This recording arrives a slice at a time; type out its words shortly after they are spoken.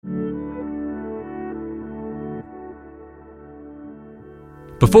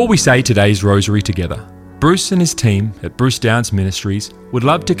Before we say today's rosary together, Bruce and his team at Bruce Downs Ministries would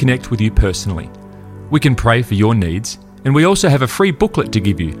love to connect with you personally. We can pray for your needs, and we also have a free booklet to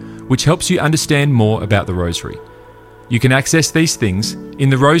give you, which helps you understand more about the rosary. You can access these things in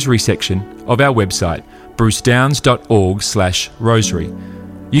the rosary section of our website, brucedowns.org/rosary.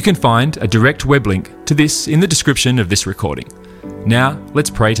 You can find a direct web link to this in the description of this recording. Now, let's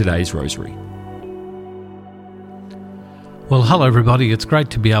pray today's rosary. Well, hello everybody. It's great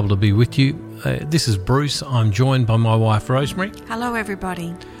to be able to be with you. This is Bruce. I'm joined by my wife Rosemary. Hello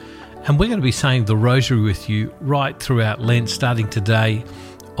everybody. And we're going to be saying the rosary with you right throughout Lent, starting today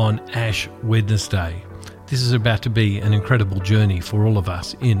on Ash Wednesday. This is about to be an incredible journey for all of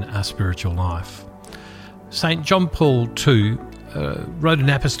us in our spiritual life. St. John Paul II wrote an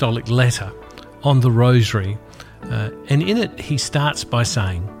apostolic letter on the rosary, and in it he starts by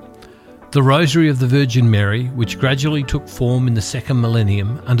saying, "The Rosary of the Virgin Mary, which gradually took form in the second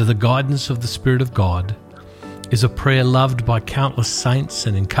millennium under the guidance of the Spirit of God, is a prayer loved by countless saints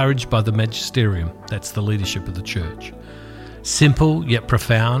and encouraged by the magisterium," that's the leadership of the Church. Simple yet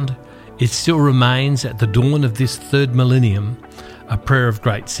profound, it still remains at the dawn of this third millennium a prayer of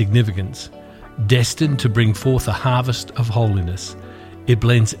great significance, destined to bring forth a harvest of holiness. It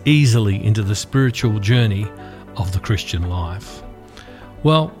blends easily into the spiritual journey of the Christian life.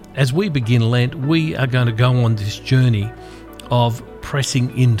 Well, as we begin Lent, we are going to go on this journey of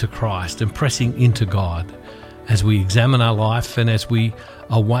pressing into Christ and pressing into God as we examine our life and as we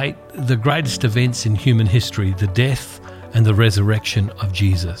await the greatest events in human history, the death and the resurrection of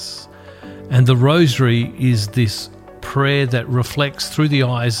Jesus. And the Rosary is this prayer that reflects through the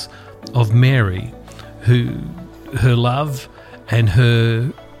eyes of Mary, her love and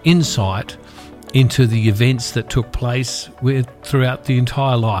her insight into the events that took place throughout the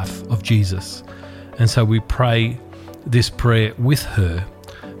entire life of Jesus. And so we pray this prayer with her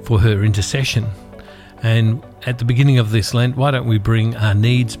for her intercession. And at the beginning of this Lent, why don't we bring our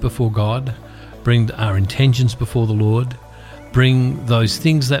needs before God, bring our intentions before the Lord, bring those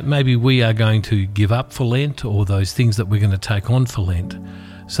things that maybe we are going to give up for Lent or those things that we're going to take on for Lent,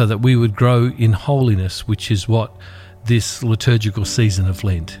 so that we would grow in holiness, which is what this liturgical season of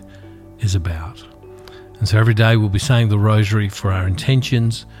Lent is about. And so every day we'll be saying the Rosary for our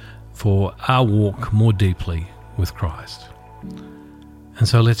intentions, for our walk more deeply with Christ. And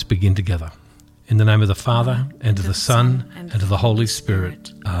so let's begin together. In the name of the Father, and of the Son, and of the Holy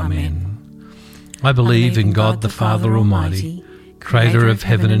Spirit. Amen. I believe in God the Father Almighty, Creator of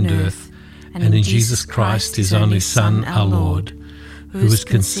heaven and earth, and in Jesus Christ, His only Son, our Lord, who was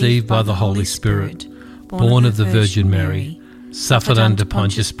conceived by the Holy Spirit, born of the Virgin Mary, suffered under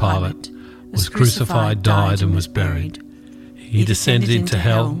Pontius Pilate, was crucified, died, and was buried. He descended into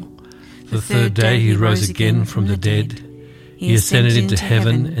hell. The third day He rose again from the dead. He ascended into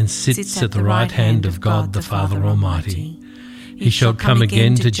heaven and sits at the right hand of God the Father Almighty. He shall come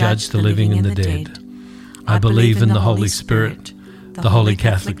again to judge the living and the dead. I believe in the Holy Spirit, the Holy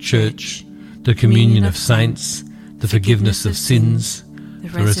Catholic Church, the communion of saints, the forgiveness of sins,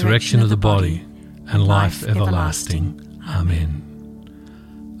 the resurrection of the body, and life everlasting. Amen.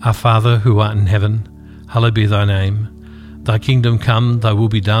 Our Father, who art in heaven, hallowed be thy name. Thy kingdom come, thy will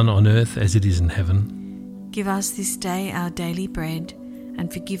be done on earth as it is in heaven. Give us this day our daily bread,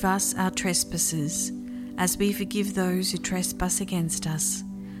 and forgive us our trespasses, as we forgive those who trespass against us.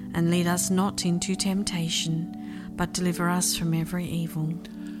 And lead us not into temptation, but deliver us from every evil.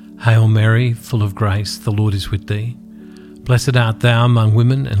 Hail Mary, full of grace, the Lord is with thee. Blessed art thou among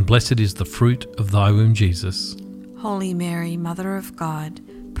women, and blessed is the fruit of thy womb, Jesus. Holy Mary, Mother of God,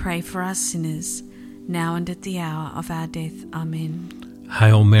 pray for us sinners, now and at the hour of our death. Amen.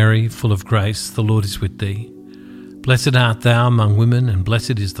 Hail Mary, full of grace, the Lord is with thee. Blessed art thou among women, and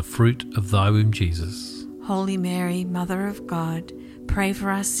blessed is the fruit of thy womb, Jesus. Holy Mary, Mother of God, pray for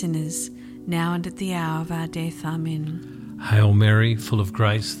us sinners, now and at the hour of our death. Amen. Hail Mary, full of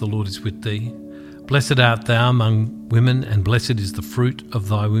grace, the Lord is with thee. Blessed art thou among women, and blessed is the fruit of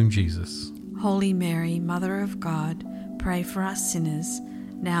thy womb, Jesus. Holy Mary, Mother of God, pray for us sinners,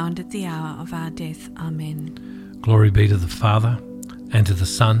 now and at the hour of our death. Amen. Glory be to the Father, and to the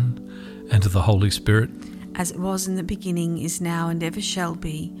Son, and to the Holy Spirit. As it was in the beginning, is now, and ever shall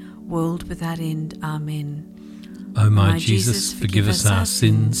be, world without end. Amen. O my Jesus, forgive us our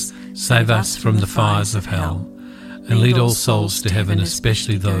sins, save us from the fires of hell, and lead all souls to heaven,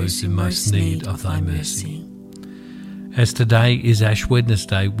 especially those in most need of thy mercy. As today is Ash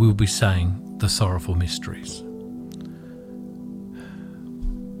Wednesday, we'll be saying the sorrowful mysteries.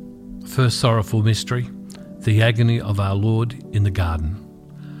 First sorrowful mystery, the agony of our Lord in the garden.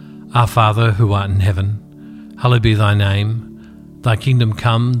 Our Father, who art in heaven, hallowed be thy name. Thy kingdom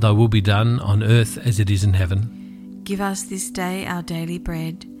come, thy will be done on earth as it is in heaven. Give us this day our daily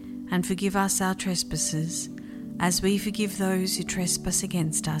bread, and forgive us our trespasses, as we forgive those who trespass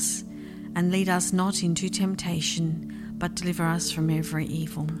against us. And lead us not into temptation, but deliver us from every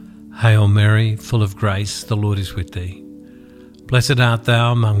evil. Hail Mary, full of grace, the Lord is with thee. Blessed art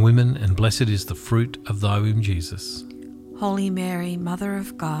thou among women, and blessed is the fruit of thy womb, Jesus. Holy Mary, Mother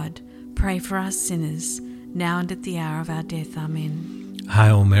of God, pray for us sinners, now and at the hour of our death. Amen.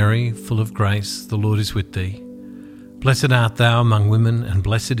 Hail Mary, full of grace, the Lord is with thee. Blessed art thou among women, and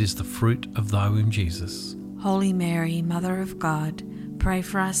blessed is the fruit of thy womb, Jesus. Holy Mary, Mother of God, pray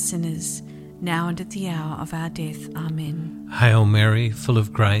for us sinners, now and at the hour of our death. Amen. Hail Mary, full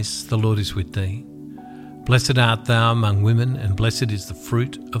of grace, the Lord is with thee. Blessed art thou among women, and blessed is the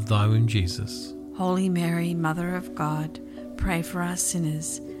fruit of thy womb, Jesus. Holy Mary, Mother of God, pray for us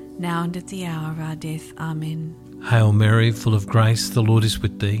sinners, now and at the hour of our death. Amen. Hail Mary, full of grace, the Lord is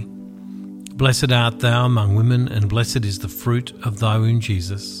with thee. Blessed art thou among women, and blessed is the fruit of thy womb,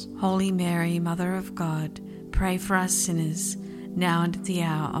 Jesus. Holy Mary, Mother of God, pray for us sinners, now and at the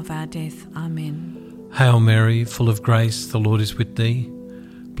hour of our death. Amen. Hail Mary, full of grace, the Lord is with thee.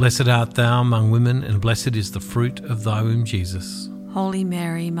 Blessed art thou among women, and blessed is the fruit of thy womb, Jesus. Holy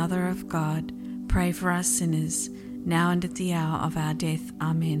Mary, Mother of God, pray for us sinners, now and at the hour of our death.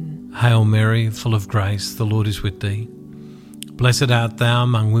 Amen. Hail Mary, full of grace, the Lord is with thee. Blessed art thou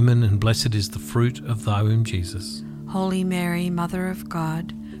among women, and blessed is the fruit of thy womb, Jesus. Holy Mary, Mother of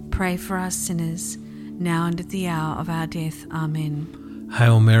God, pray for us sinners, now and at the hour of our death. Amen.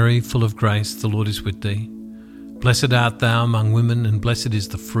 Hail Mary, full of grace, the Lord is with thee. Blessed art thou among women, and blessed is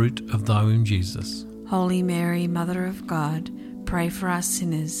the fruit of thy womb, Jesus. Holy Mary, Mother of God, pray for us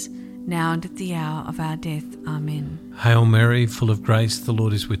sinners, now and at the hour of our death. Amen. Hail Mary, full of grace, the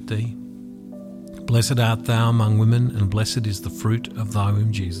Lord is with thee. Blessed art thou among women, and blessed is the fruit of thy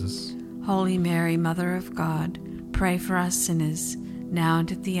womb, Jesus. Holy Mary, Mother of God, pray for us sinners, now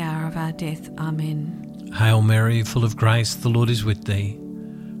and at the hour of our death. Amen. Hail Mary, full of grace, the Lord is with thee.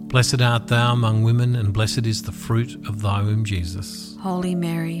 Blessed art thou among women, and blessed is the fruit of thy womb, Jesus. Holy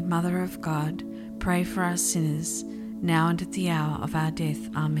Mary, Mother of God, pray for us sinners, now and at the hour of our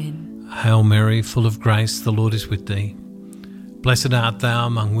death. Amen. Hail Mary, full of grace, the Lord is with thee. Blessed art thou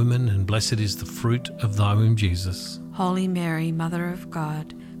among women, and blessed is the fruit of thy womb, Jesus. Holy Mary, Mother of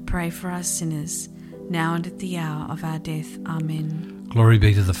God, pray for us sinners, now and at the hour of our death. Amen. Glory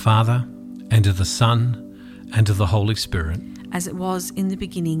be to the Father, and to the Son, and to the Holy Spirit. As it was in the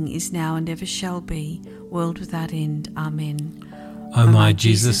beginning, is now, and ever shall be, world without end. Amen. O my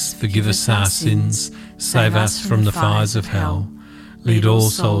Jesus, forgive us our sins, save us from the fires of hell. Lead all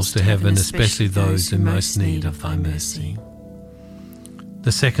souls to heaven, especially those in most need of thy mercy.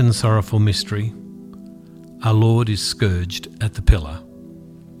 The second sorrowful mystery, our Lord is scourged at the pillar.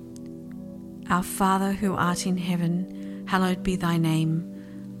 Our Father who art in heaven, hallowed be thy name.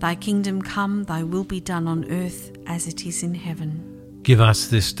 Thy kingdom come, thy will be done on earth as it is in heaven. Give us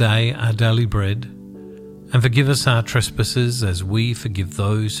this day our daily bread, and forgive us our trespasses as we forgive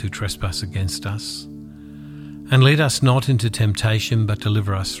those who trespass against us. And lead us not into temptation, but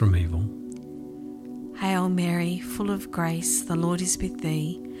deliver us from evil. Hail Mary, full of grace, the Lord is with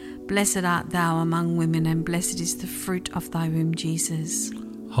thee. Blessed art thou among women, and blessed is the fruit of thy womb, Jesus.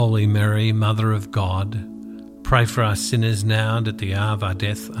 Holy Mary, Mother of God, pray for us sinners now and at the hour of our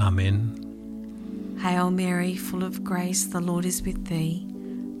death. Amen. Hail Mary, full of grace, the Lord is with thee.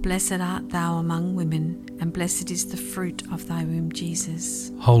 Blessed art thou among women, and blessed is the fruit of thy womb,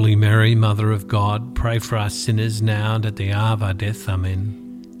 Jesus. Holy Mary, Mother of God, pray for us sinners now and at the hour of our death.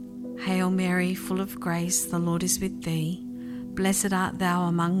 Amen. Hail Mary, full of grace, the Lord is with thee. Blessed art thou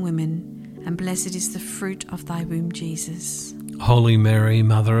among women, and blessed is the fruit of thy womb, Jesus. Holy Mary,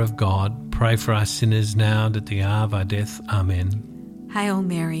 Mother of God, pray for us sinners now and at the hour of our death. Amen. Hail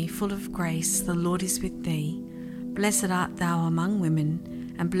Mary, full of grace, the Lord is with thee. Blessed art thou among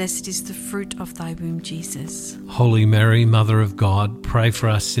women, and blessed is the fruit of thy womb, Jesus. Holy Mary, Mother of God, pray for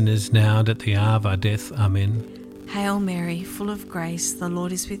us sinners now and at the hour of our death. Amen. Hail Mary, full of grace, the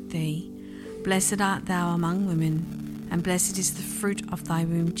Lord is with thee. Blessed art thou among women, and blessed is the fruit of thy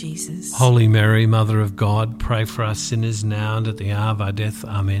womb, Jesus. Holy Mary, Mother of God, pray for us sinners now and at the hour of our death.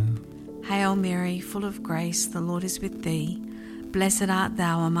 Amen. Hail Mary, full of grace, the Lord is with thee. Blessed art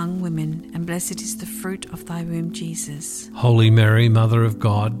thou among women, and blessed is the fruit of thy womb, Jesus. Holy Mary, Mother of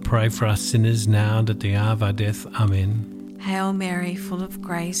God, pray for us sinners now and at the hour of our death. Amen. Hail Mary, full of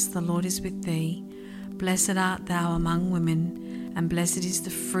grace, the Lord is with thee. Blessed art thou among women, and blessed is the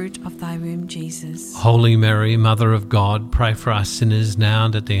fruit of thy womb, Jesus. Holy Mary, Mother of God, pray for us sinners now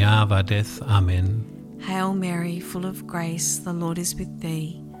and at the hour of our death. Amen. Hail Mary, full of grace, the Lord is with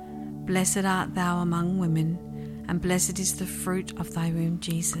thee. Blessed art thou among women, and blessed is the fruit of thy womb,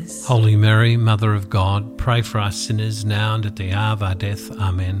 Jesus. Holy Mary, Mother of God, pray for us sinners now and at the hour of our death.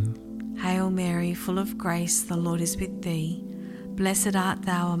 Amen. Hail Mary, full of grace, the Lord is with thee. Blessed art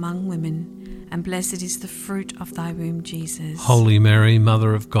thou among women, and blessed is the fruit of thy womb, Jesus. Holy Mary,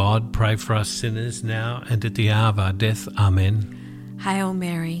 Mother of God, pray for us sinners now and at the hour of our death. Amen. Hail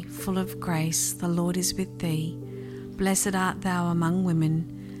Mary, full of grace, the Lord is with thee. Blessed art thou among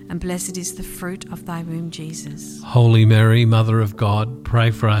women, and blessed is the fruit of thy womb, Jesus. Holy Mary, Mother of God, pray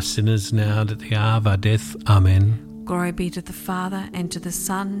for us sinners now and at the hour of our death. Amen. Glory be to the Father, and to the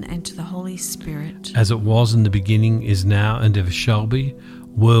Son, and to the Holy Spirit. As it was in the beginning, is now, and ever shall be,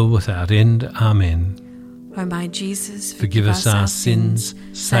 world without end. Amen. O my Jesus, Forgive us our sins,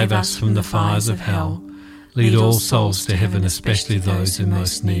 save us from the fires of hell. Lead all souls to heaven, especially those in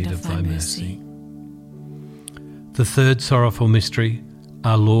most need of thy mercy. The third sorrowful mystery,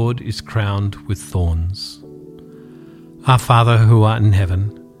 our Lord is crowned with thorns. Our Father who art in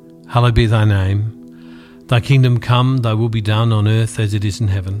heaven, hallowed be thy name. Thy kingdom come, thy will be done on earth as it is in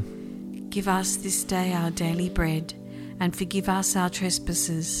heaven. Give us this day our daily bread, and forgive us our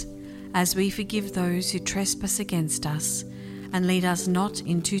trespasses, as we forgive those who trespass against us. And lead us not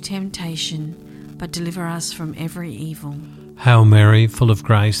into temptation, but deliver us from every evil. Hail Mary, full of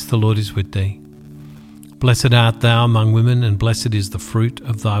grace, the Lord is with thee. Blessed art thou among women, and blessed is the fruit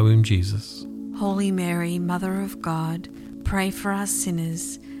of thy womb, Jesus. Holy Mary, Mother of God, pray for us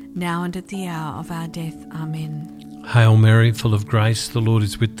sinners, now and at the hour of our death. Amen. Hail Mary, full of grace, the Lord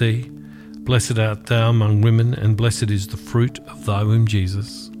is with thee. Blessed art thou among women, and blessed is the fruit of thy womb,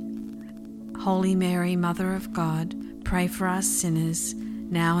 Jesus. Holy Mary, Mother of God, pray for us sinners,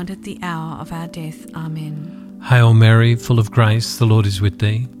 now and at the hour of our death. Amen. Hail Mary, full of grace, the Lord is with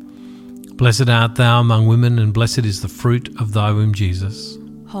thee. Blessed art thou among women, and blessed is the fruit of thy womb, Jesus.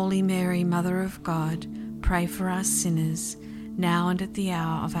 Holy Mary, Mother of God, pray for us sinners, now and at the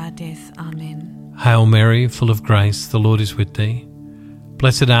hour of our death. Amen. Hail Mary, full of grace, the Lord is with thee.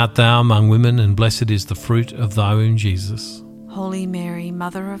 Blessed art thou among women, and blessed is the fruit of thy womb, Jesus. Holy Mary,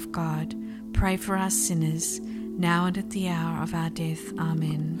 Mother of God, pray for us sinners, now and at the hour of our death.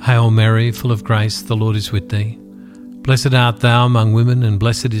 Amen. Hail Mary, full of grace, the Lord is with thee. Blessed art thou among women, and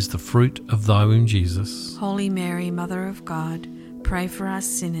blessed is the fruit of thy womb, Jesus. Holy Mary, Mother of God, pray for us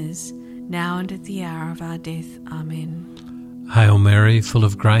sinners, now and at the hour of our death. Amen. Hail Mary, full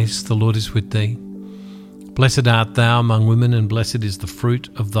of grace, the Lord is with thee. Blessed art thou among women, and blessed is the fruit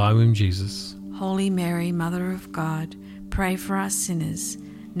of thy womb, Jesus. Holy Mary, Mother of God, pray for us sinners,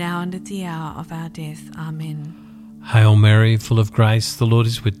 now and at the hour of our death. Amen. Hail Mary, full of grace, the Lord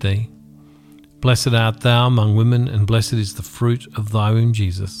is with thee. Blessed art thou among women, and blessed is the fruit of thy womb,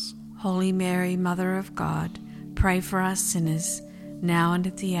 Jesus. Holy Mary, Mother of God, pray for us sinners, now and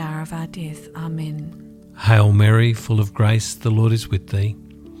at the hour of our death. Amen. Hail Mary, full of grace, the Lord is with thee.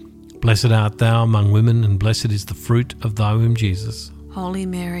 Blessed art thou among women, and blessed is the fruit of thy womb, Jesus. Holy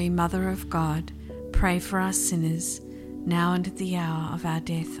Mary, Mother of God, pray for us sinners, now and at the hour of our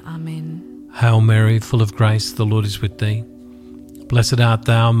death. Amen. Hail Mary, full of grace, the Lord is with thee. Blessed art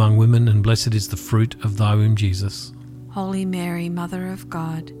thou among women, and blessed is the fruit of thy womb, Jesus. Holy Mary, Mother of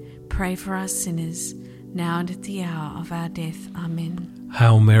God, pray for us sinners, now and at the hour of our death. Amen.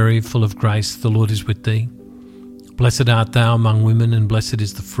 Hail Mary, full of grace, the Lord is with thee. Blessed art thou among women, and blessed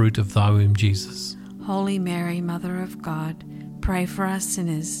is the fruit of thy womb, Jesus. Holy Mary, Mother of God, pray for us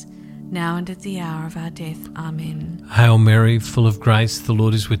sinners, now and at the hour of our death. Amen. Hail Mary, full of grace, the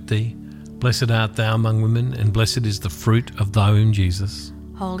Lord is with thee. Blessed art thou among women, and blessed is the fruit of thy womb, Jesus.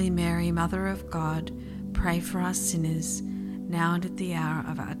 Holy Mary, Mother of God, pray for us sinners, now and at the hour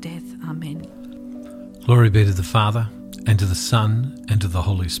of our death. Amen. Glory be to the Father, and to the Son, and to the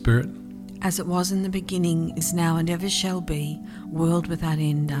Holy Spirit. As it was in the beginning, is now, and ever shall be, world without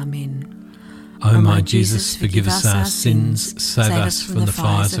end. Amen. O my Jesus, forgive us our sins, save us from the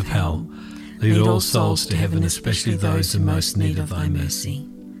fires of hell. Lead all souls to heaven, especially those in most need of thy mercy.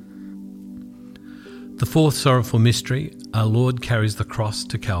 The fourth sorrowful mystery, our Lord carries the cross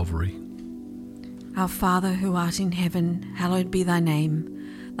to Calvary. Our Father who art in heaven, hallowed be thy name.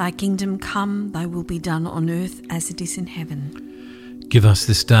 Thy kingdom come, thy will be done on earth as it is in heaven. Give us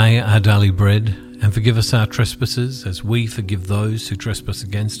this day our daily bread, and forgive us our trespasses as we forgive those who trespass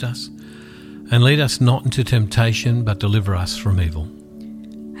against us. And lead us not into temptation, but deliver us from evil.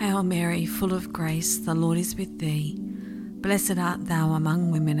 Hail Mary, full of grace, the Lord is with thee. Blessed art thou among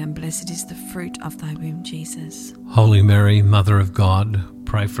women, and blessed is the fruit of thy womb, Jesus. Holy Mary, Mother of God,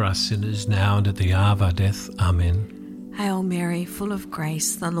 pray for us sinners now and at the hour of our death. Amen. Hail Mary, full of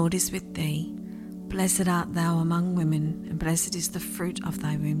grace, the Lord is with thee. Blessed art thou among women, and blessed is the fruit of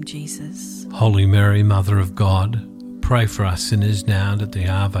thy womb, Jesus. Holy Mary, Mother of God, pray for us sinners now and at the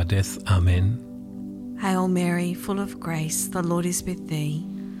hour of our death. Amen. Hail Mary, full of grace, the Lord is with thee.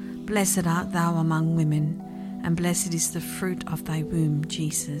 Blessed art thou among women, and blessed is the fruit of thy womb,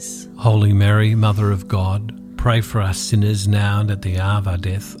 Jesus. Holy Mary, Mother of God, pray for us sinners now and at the hour of our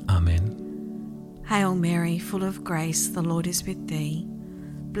death. Amen. Hail Mary, full of grace, the Lord is with thee.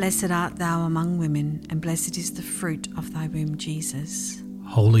 Blessed art thou among women, and blessed is the fruit of thy womb, Jesus.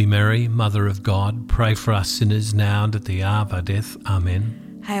 Holy Mary, Mother of God, pray for us sinners now and at the hour of our death.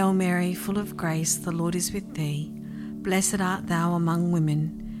 Amen. Hail Mary, full of grace, the Lord is with thee. Blessed art thou among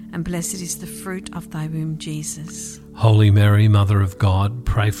women, and blessed is the fruit of thy womb, Jesus. Holy Mary, Mother of God,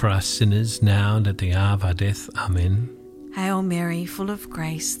 pray for us sinners now and at the hour of our death. Amen. Hail Mary, full of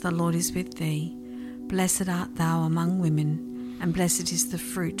grace, the Lord is with thee. Blessed art thou among women, and blessed is the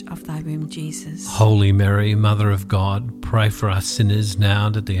fruit of thy womb, Jesus. Holy Mary, Mother of God, pray for us sinners now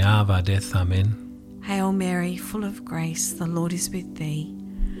and at the hour of our death. Amen. Hail Mary, full of grace, the Lord is with thee.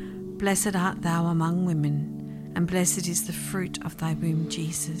 Blessed art thou among women, and blessed is the fruit of thy womb,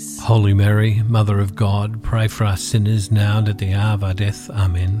 Jesus. Holy Mary, Mother of God, pray for us sinners now and at the hour of our death.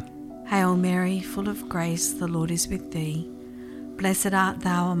 Amen. Hail Mary, full of grace, the Lord is with thee. Blessed art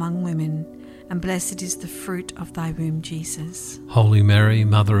thou among women, and blessed is the fruit of thy womb, Jesus. Holy Mary,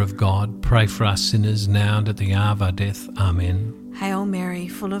 Mother of God, pray for us sinners now and at the hour of our death. Amen. Hail Mary,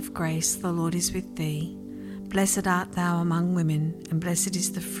 full of grace, the Lord is with thee. Blessed art thou among women, and blessed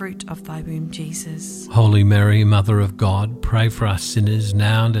is the fruit of thy womb, Jesus. Holy Mary, Mother of God, pray for us sinners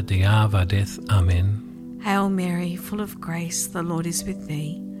now and at the hour of our death. Amen. Hail Mary, full of grace, the Lord is with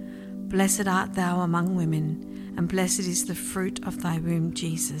thee. Blessed art thou among women, and blessed is the fruit of thy womb,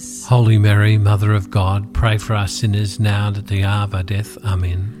 Jesus. Holy Mary, Mother of God, pray for us sinners now and at the hour of our death.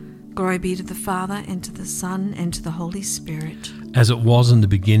 Amen. Glory be to the Father, and to the Son, and to the Holy Spirit. As it was in the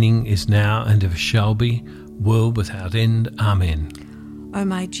beginning, is now, and ever shall be, world without end. Amen. O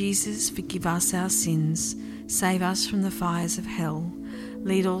my Jesus, forgive us our sins, save us from the fires of hell,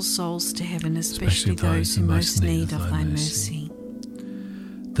 lead all souls to heaven, especially those who most need of thy mercy.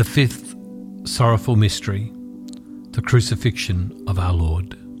 The fifth sorrowful mystery, the crucifixion of our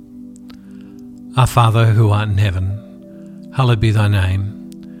Lord. Our Father, who art in heaven, hallowed be thy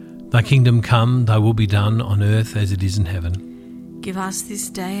name. Thy kingdom come, thy will be done on earth as it is in heaven. Give us this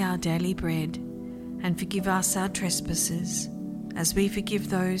day our daily bread, and forgive us our trespasses, as we forgive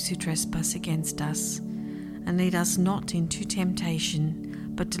those who trespass against us. And lead us not into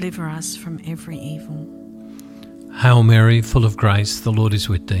temptation, but deliver us from every evil. Hail Mary, full of grace, the Lord is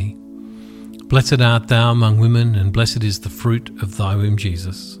with thee. Blessed art thou among women, and blessed is the fruit of thy womb,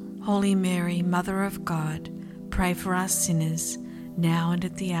 Jesus. Holy Mary, Mother of God, pray for us sinners, now and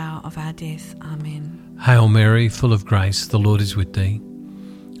at the hour of our death. Amen. Hail Mary, full of grace, the Lord is with thee.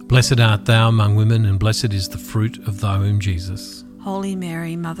 Blessed art thou among women, and blessed is the fruit of thy womb, Jesus. Holy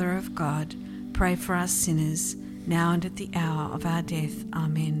Mary, Mother of God, pray for us sinners, now and at the hour of our death.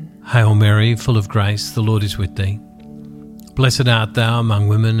 Amen. Hail Mary, full of grace, the Lord is with thee. Blessed art thou among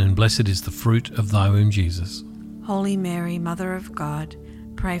women, and blessed is the fruit of thy womb, Jesus. Holy Mary, Mother of God,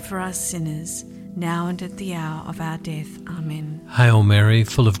 pray for us sinners, now and at the hour of our death. Amen. Hail Mary,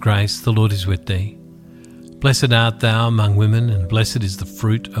 full of grace, the Lord is with thee. Blessed art thou among women, and blessed is the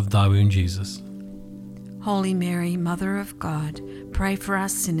fruit of thy womb, Jesus. Holy Mary, Mother of God, pray for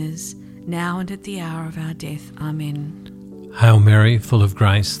us sinners, now and at the hour of our death. Amen. Hail Mary, full of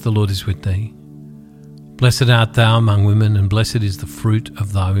grace, the Lord is with thee. Blessed art thou among women, and blessed is the fruit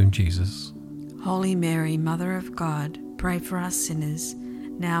of thy womb, Jesus. Holy Mary, Mother of God, pray for us sinners,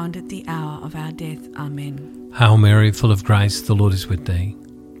 now and at the hour of our death. Amen. Hail Mary, full of grace, the Lord is with thee.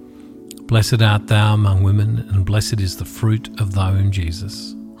 Blessed art thou among women, and blessed is the fruit of thy womb,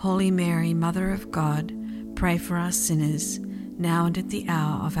 Jesus. Holy Mary, Mother of God, pray for us sinners, now and at the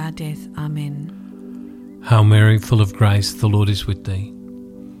hour of our death. Amen. Hail Mary, full of grace, the Lord is with thee.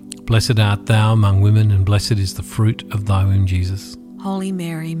 Blessed art thou among women, and blessed is the fruit of thy womb, Jesus. Holy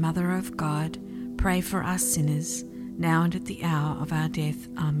Mary, Mother of God, pray for us sinners, now and at the hour of our death.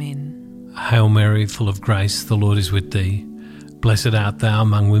 Amen. Hail Mary, full of grace, the Lord is with thee. Blessed art thou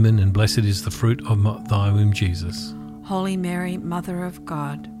among women, and blessed is the fruit of thy womb, Jesus. Holy Mary, Mother of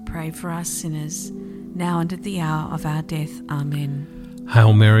God, pray for us sinners, now and at the hour of our death. Amen.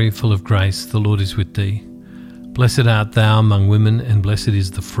 Hail Mary, full of grace, the Lord is with thee. Blessed art thou among women, and blessed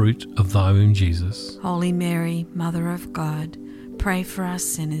is the fruit of thy womb, Jesus. Holy Mary, Mother of God, pray for us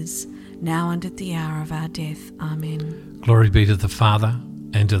sinners, now and at the hour of our death. Amen. Glory be to the Father,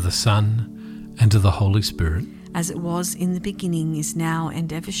 and to the Son, and to the Holy Spirit. as it was in the beginning, is now,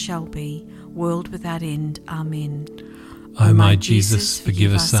 and ever shall be, world without end. Amen. O my Jesus,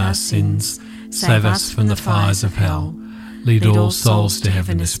 forgive us our sins, save us from the fires of hell. Lead all souls to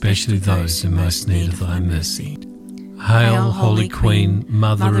heaven, especially those in most need of thy mercy. Hail, Holy Queen,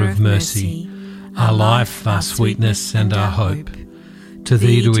 Mother of Mercy, our life, our sweetness, and our hope. To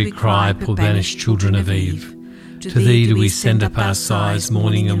thee do we cry, poor banished children of Eve. To thee do we send up our sighs,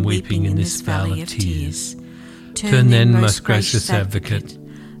 mourning and weeping in this vale of tears. Turn then, most gracious Advocate,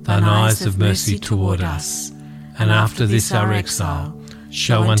 thine eyes of mercy toward us, and after this our exile,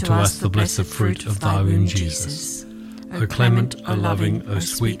 show unto us the blessed fruit of thy womb, Jesus. O clement, O loving, O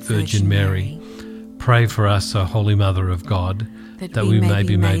sweet Virgin Mary, pray for us, O Holy Mother of God, that we may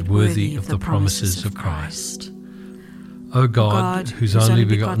be made worthy of the promises of Christ. O God, whose only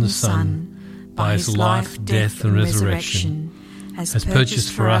begotten Son, by his life, death, and resurrection, has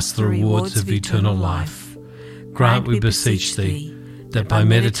purchased for us the rewards of eternal life, grant, we beseech thee, that by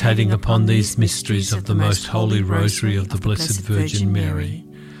meditating upon these mysteries of the most holy Rosary of the Blessed Virgin Mary,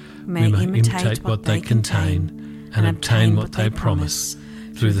 we may imitate what they contain and obtain what they promise,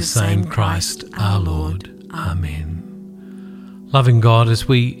 through the same Christ our Lord. Amen. Loving God, as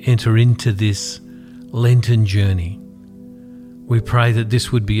we enter into this Lenten journey, we pray that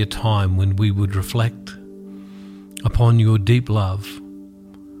this would be a time when we would reflect upon your deep love,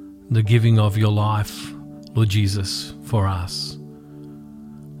 the giving of your life, Lord Jesus, for us,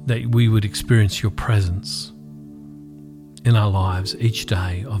 that we would experience your presence in our lives each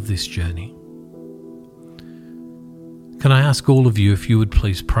day of this journey. Can I ask all of you if you would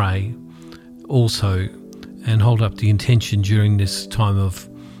please pray also and hold up the intention during this time of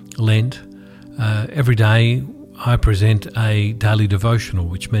Lent. Every day I present a daily devotional,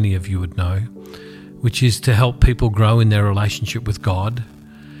 which many of you would know, which is to help people grow in their relationship with God.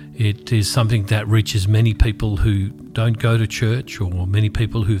 It is something that reaches many people who don't go to church, or many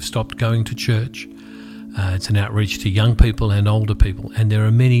people who've stopped going to church. It's an outreach to young people and older people, and there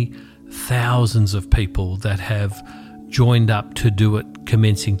are many thousands of people that have joined up to do it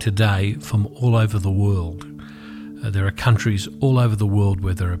commencing today from all over the world. There are countries all over the world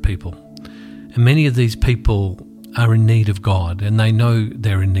where there are people, and many of these people are in need of God, and they know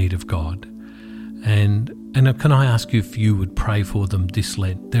they're in need of God. And can I ask you if you would pray for them this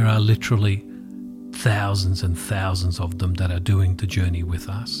Lent? There are literally thousands and thousands of them that are doing the journey with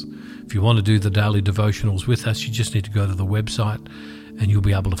us. If you want to do the daily devotionals with us, you just need to go to the website and you'll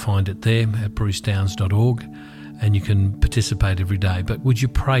be able to find it there at brucedowns.org, and you can participate every day. But would you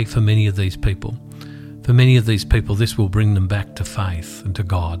pray for many of these people? For many of these people, this will bring them back to faith and to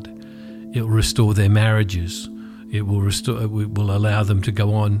God. It will restore their marriages. It will allow them to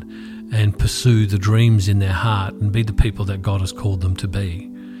go on and pursue the dreams in their heart and be the people that God has called them to be.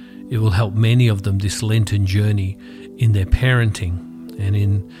 It will help many of them this Lenten journey in their parenting and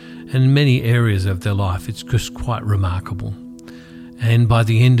in many areas of their life. It's just quite remarkable. And by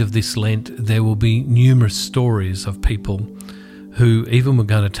the end of this Lent, there will be numerous stories of people who even were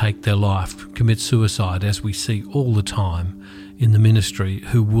going to take their life, commit suicide, as we see all the time in the ministry,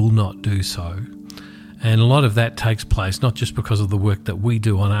 who will not do so. And a lot of that takes place not just because of the work that we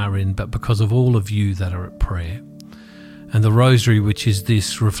do on our end, but because of all of you that are at prayer. And the Rosary, which is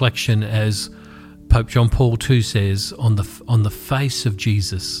this reflection, as Pope John Paul II says, on the face of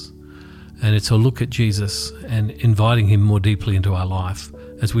Jesus. And it's a look at Jesus and inviting him more deeply into our life.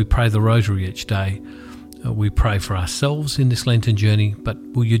 As we pray the Rosary each day, we pray for ourselves in this Lenten journey, but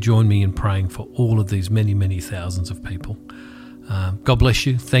will you join me in praying for all of these many, many thousands of people? God bless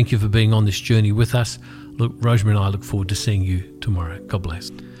you. Thank you for being on this journey with us. Look, Rosemary and I look forward to seeing you tomorrow. God bless.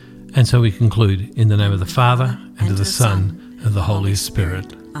 And so we conclude in the name of the Father, and of the Son, and of the Holy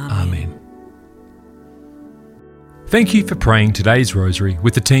Spirit. Amen. Thank you for praying today's Rosary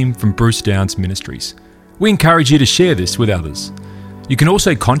with the team from Bruce Downs Ministries. We encourage you to share this with others. You can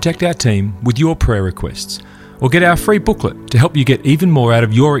also contact our team with your prayer requests, or get our free booklet to help you get even more out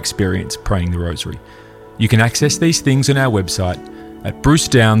of your experience praying the Rosary. You can access these things on our website at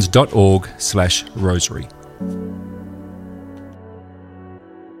brucedowns.org/rosary.